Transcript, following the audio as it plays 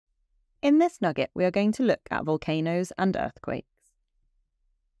In this nugget, we are going to look at volcanoes and earthquakes.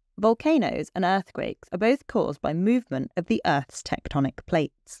 Volcanoes and earthquakes are both caused by movement of the Earth's tectonic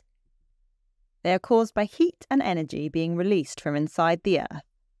plates. They are caused by heat and energy being released from inside the Earth.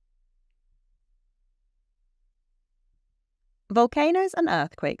 Volcanoes and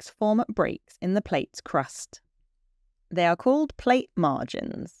earthquakes form at breaks in the plate's crust. They are called plate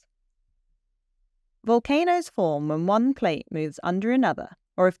margins. Volcanoes form when one plate moves under another,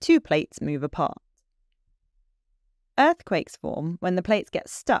 or if two plates move apart. Earthquakes form when the plates get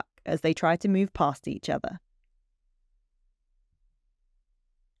stuck as they try to move past each other.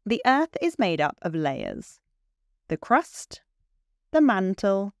 The Earth is made up of layers: the crust, the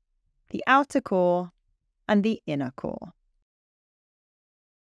mantle, the outer core, and the inner core.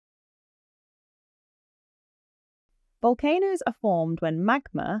 Volcanoes are formed when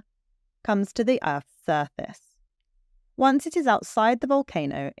magma comes to the Earth's surface. Once it is outside the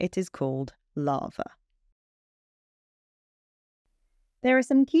volcano, it is called lava. There are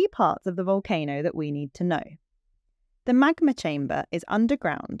some key parts of the volcano that we need to know. The magma chamber is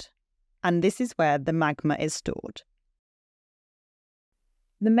underground, and this is where the magma is stored.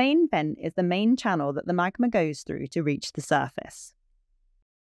 The main vent is the main channel that the magma goes through to reach the surface.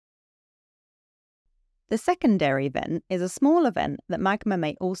 The secondary vent is a smaller vent that magma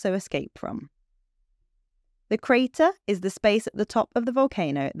may also escape from. The crater is the space at the top of the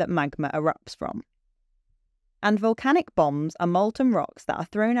volcano that magma erupts from. And volcanic bombs are molten rocks that are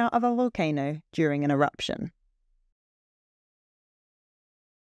thrown out of a volcano during an eruption.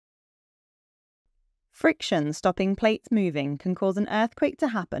 Friction stopping plates moving can cause an earthquake to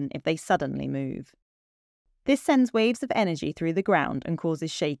happen if they suddenly move. This sends waves of energy through the ground and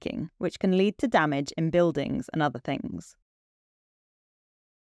causes shaking, which can lead to damage in buildings and other things.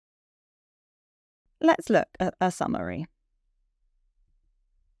 Let's look at a summary.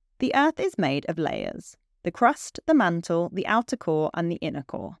 The Earth is made of layers: the crust, the mantle, the outer core, and the inner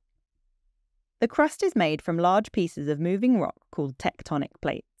core. The crust is made from large pieces of moving rock called tectonic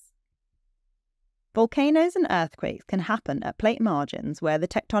plates. Volcanoes and earthquakes can happen at plate margins where the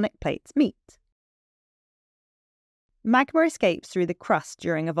tectonic plates meet. Magma escapes through the crust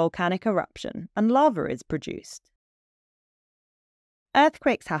during a volcanic eruption, and lava is produced.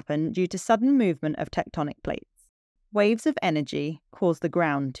 Earthquakes happen due to sudden movement of tectonic plates. Waves of energy cause the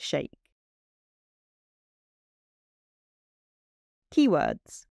ground to shake.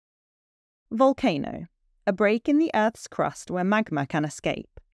 Keywords: volcano, a break in the Earth's crust where magma can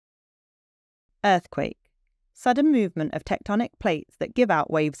escape. Earthquake, sudden movement of tectonic plates that give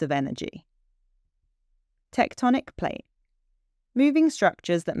out waves of energy. Tectonic plate, moving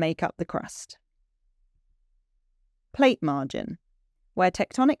structures that make up the crust. Plate margin, where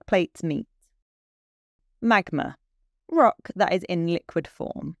tectonic plates meet. Magma, rock that is in liquid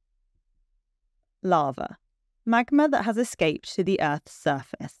form. Lava, magma that has escaped to the Earth's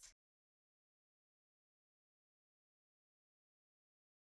surface.